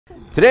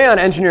Today on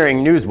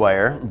Engineering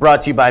Newswire,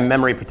 brought to you by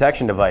Memory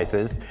Protection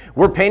Devices,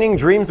 we're painting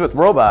dreams with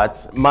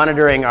robots,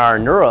 monitoring our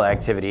neural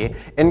activity,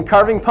 and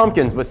carving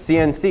pumpkins with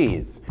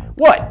CNCs.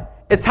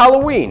 What? It's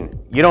Halloween!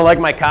 You don't like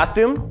my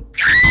costume?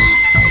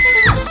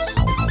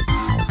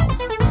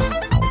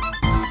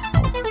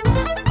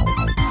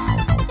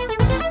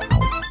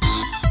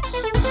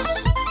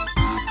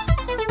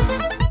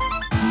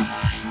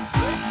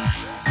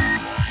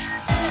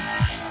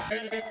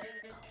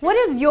 What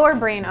is your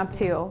brain up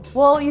to?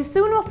 Well, you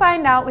soon will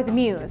find out with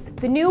Muse,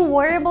 the new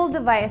wearable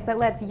device that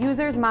lets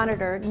users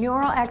monitor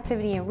neural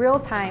activity in real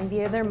time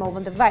via their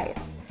mobile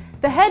device.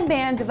 The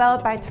headband,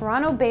 developed by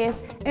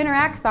Toronto-based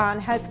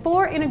Interaxon, has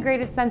 4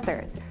 integrated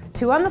sensors,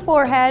 2 on the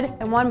forehead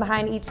and 1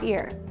 behind each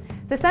ear.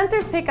 The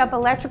sensors pick up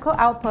electrical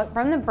output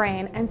from the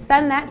brain and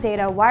send that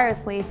data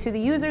wirelessly to the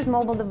user's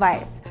mobile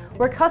device,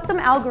 where custom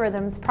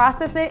algorithms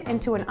process it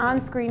into an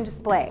on-screen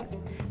display.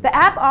 The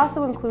app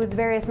also includes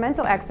various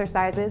mental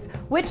exercises,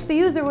 which the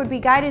user would be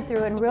guided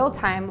through in real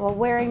time while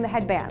wearing the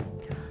headband.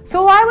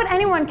 So why would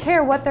anyone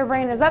care what their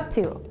brain is up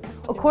to?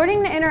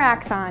 According to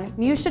Interaxon,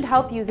 Muse should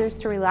help users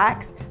to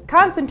relax,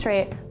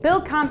 concentrate,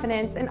 build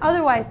confidence, and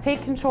otherwise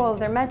take control of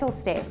their mental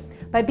state.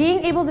 By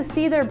being able to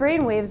see their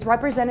brainwaves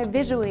represented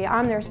visually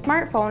on their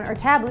smartphone or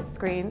tablet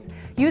screens,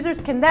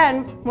 users can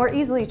then more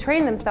easily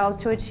train themselves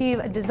to achieve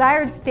a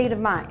desired state of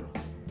mind.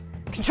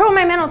 Control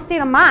my mental state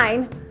of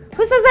mind?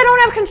 Who says I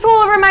don't have control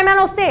over my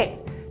mental state?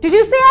 Did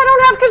you say I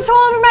don't have control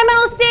over my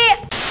mental state?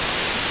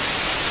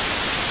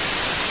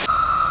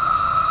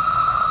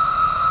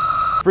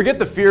 Forget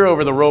the fear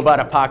over the robot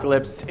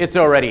apocalypse, it's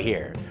already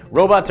here.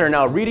 Robots are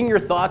now reading your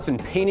thoughts and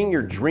painting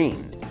your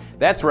dreams.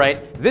 That's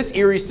right, this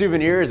eerie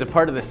souvenir is a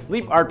part of the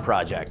Sleep Art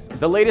Projects,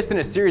 the latest in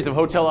a series of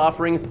hotel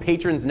offerings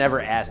patrons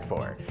never asked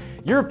for.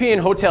 European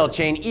hotel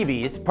chain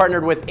Ames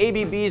partnered with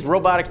ABB's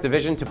robotics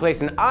division to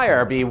place an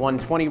IRB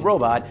 120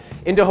 robot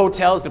into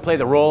hotels to play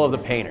the role of the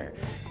painter.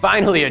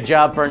 Finally, a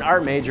job for an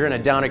art major in a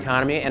down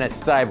economy, and a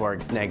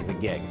cyborg snags the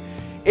gig.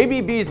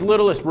 ABB's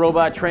littlest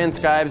robot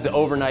transcribes the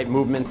overnight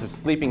movements of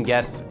sleeping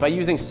guests by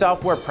using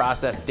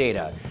software-processed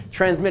data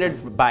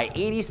transmitted by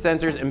 80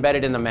 sensors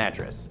embedded in the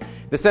mattress.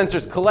 The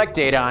sensors collect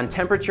data on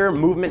temperature,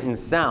 movement, and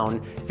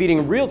sound,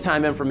 feeding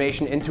real-time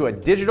information into a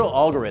digital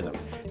algorithm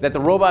that the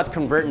robots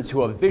convert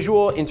into a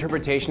visual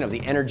interpretation of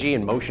the energy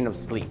and motion of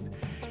sleep.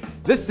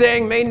 This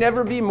saying may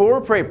never be more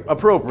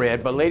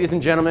appropriate, but ladies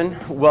and gentlemen,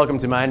 welcome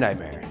to my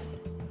nightmare.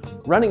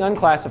 Running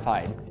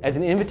unclassified as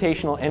an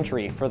invitational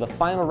entry for the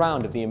final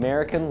round of the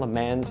American Le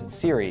Mans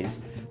Series,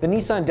 the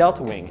Nissan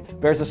Deltawing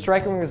bears a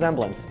striking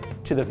resemblance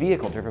to the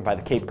vehicle driven by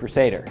the Caped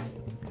Crusader.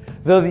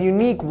 Though the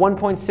unique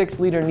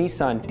 1.6-liter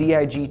Nissan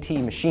DIG-T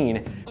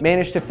machine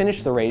managed to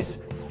finish the race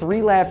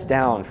 3 laps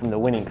down from the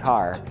winning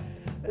car,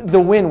 the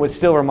win was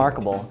still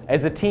remarkable,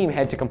 as the team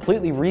had to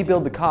completely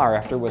rebuild the car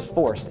after it was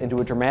forced into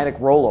a dramatic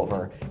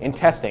rollover in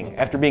testing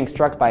after being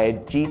struck by a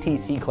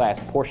GTC-class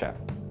Porsche.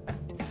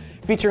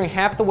 Featuring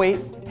half the weight,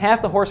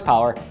 half the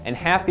horsepower, and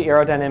half the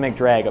aerodynamic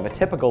drag of a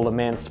typical Le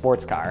Mans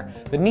sports car,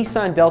 the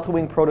Nissan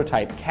Deltawing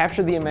prototype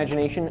captured the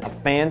imagination of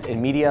fans and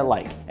media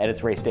alike at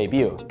its race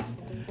debut.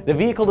 The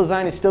vehicle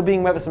design is still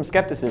being met with some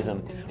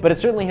skepticism, but it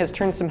certainly has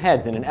turned some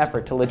heads in an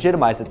effort to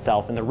legitimize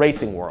itself in the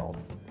racing world.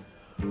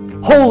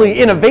 Holy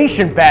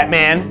innovation,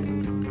 Batman!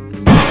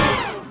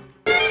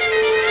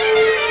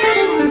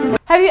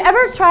 Have you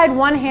ever tried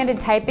one-handed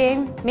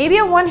typing? Maybe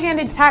a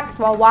one-handed text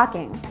while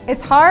walking.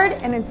 It's hard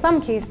and in some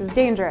cases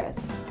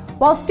dangerous.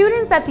 While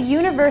students at the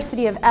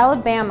University of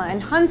Alabama in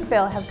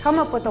Huntsville have come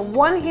up with a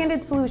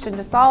one-handed solution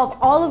to solve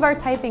all of our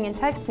typing and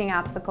texting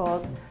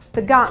obstacles,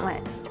 the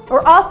GAUNTLET,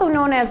 or also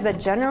known as the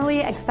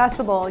Generally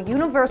Accessible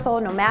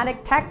Universal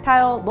Nomadic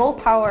Tactile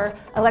Low-Power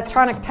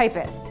Electronic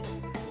Typist.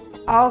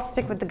 I'll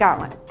stick with the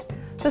GAUNTLET.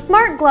 The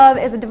Smart Glove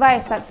is a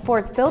device that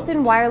sports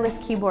built-in wireless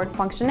keyboard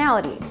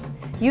functionality.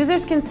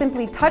 Users can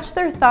simply touch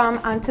their thumb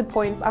onto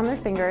points on their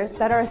fingers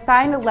that are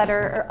assigned a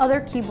letter or other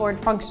keyboard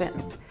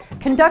functions.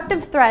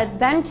 Conductive threads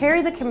then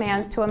carry the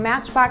commands to a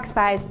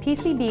matchbox-sized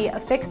PCB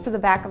affixed to the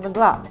back of the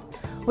glove,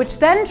 which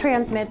then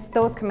transmits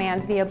those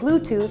commands via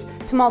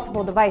Bluetooth to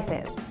multiple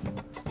devices.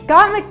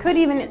 GAUNTLET could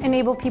even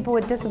enable people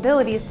with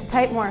disabilities to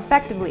type more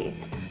effectively.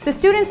 The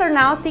students are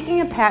now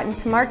seeking a patent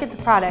to market the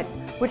product,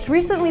 which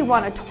recently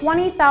won a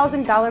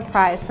 $20,000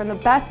 prize from the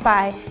Best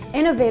Buy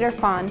Innovator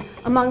Fund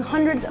among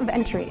hundreds of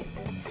entries.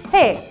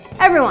 Hey,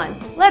 everyone,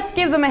 let's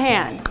give them a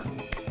hand.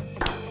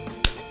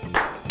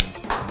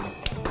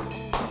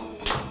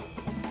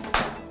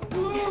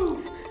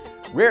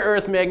 Rare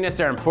earth magnets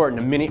are important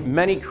to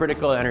many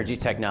critical energy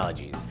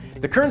technologies.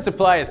 The current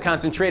supply is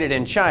concentrated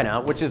in China,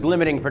 which is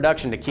limiting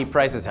production to keep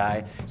prices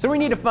high, so we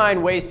need to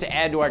find ways to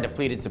add to our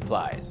depleted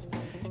supplies.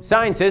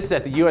 Scientists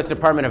at the U.S.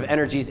 Department of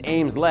Energy's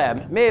Ames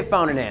lab may have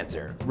found an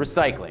answer: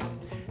 recycling.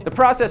 The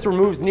process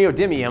removes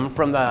neodymium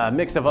from the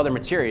mix of other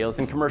materials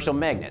in commercial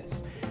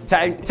magnets.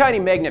 Tiny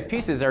magnet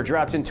pieces are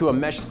dropped into a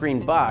mesh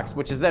screen box,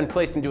 which is then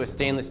placed into a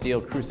stainless steel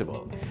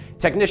crucible.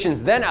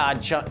 Technicians then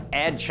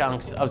add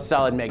chunks of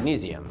solid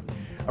magnesium.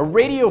 A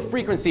radio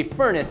frequency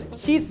furnace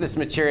heats this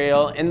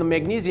material and the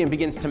magnesium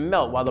begins to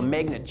melt while the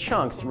magnet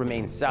chunks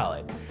remain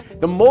solid.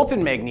 The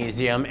molten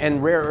magnesium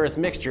and rare earth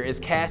mixture is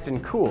cast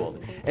and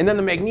cooled, and then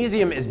the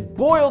magnesium is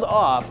boiled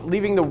off,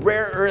 leaving the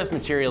rare earth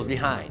materials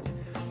behind.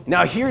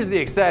 Now here's the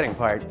exciting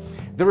part.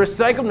 The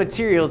recycled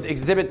materials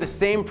exhibit the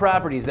same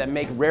properties that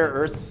make rare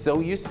earths so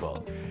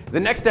useful. The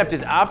next step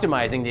is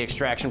optimizing the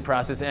extraction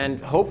process and,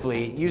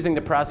 hopefully, using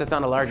the process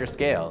on a larger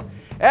scale.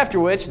 After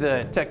which,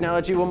 the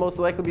technology will most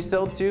likely be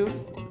sold to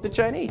the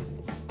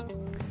Chinese.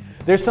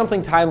 There's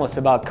something timeless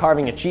about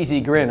carving a cheesy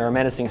grin or a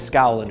menacing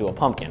scowl into a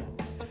pumpkin.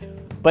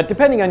 But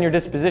depending on your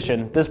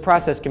disposition, this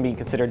process can be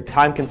considered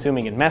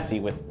time-consuming and messy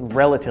with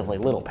relatively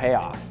little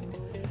payoff.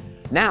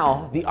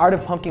 Now, the art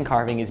of pumpkin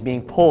carving is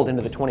being pulled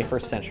into the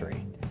 21st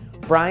century.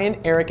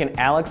 Brian, Eric, and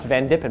Alex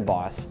Van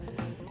Dippenbos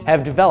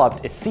have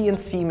developed a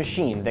CNC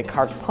machine that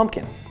carves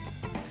pumpkins.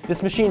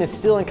 This machine is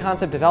still in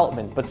concept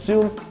development, but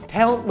soon,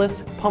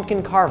 talentless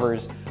pumpkin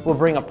carvers will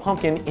bring a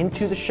pumpkin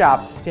into the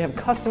shop to have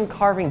custom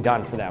carving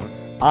done for them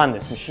on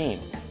this machine.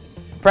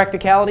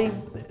 Practicality?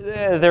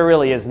 There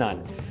really is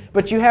none.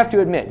 But you have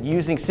to admit,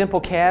 using simple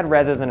CAD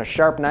rather than a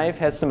sharp knife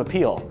has some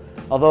appeal,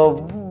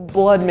 although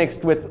blood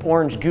mixed with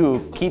orange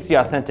goo keeps the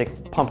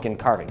authentic pumpkin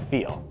carving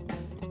feel.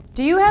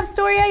 Do you have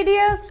story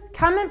ideas?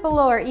 Comment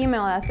below or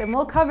email us and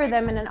we'll cover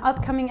them in an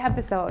upcoming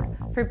episode.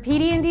 For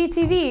PD&D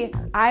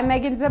TV, I'm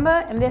Megan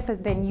Zimba and this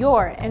has been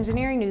your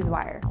Engineering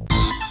Newswire.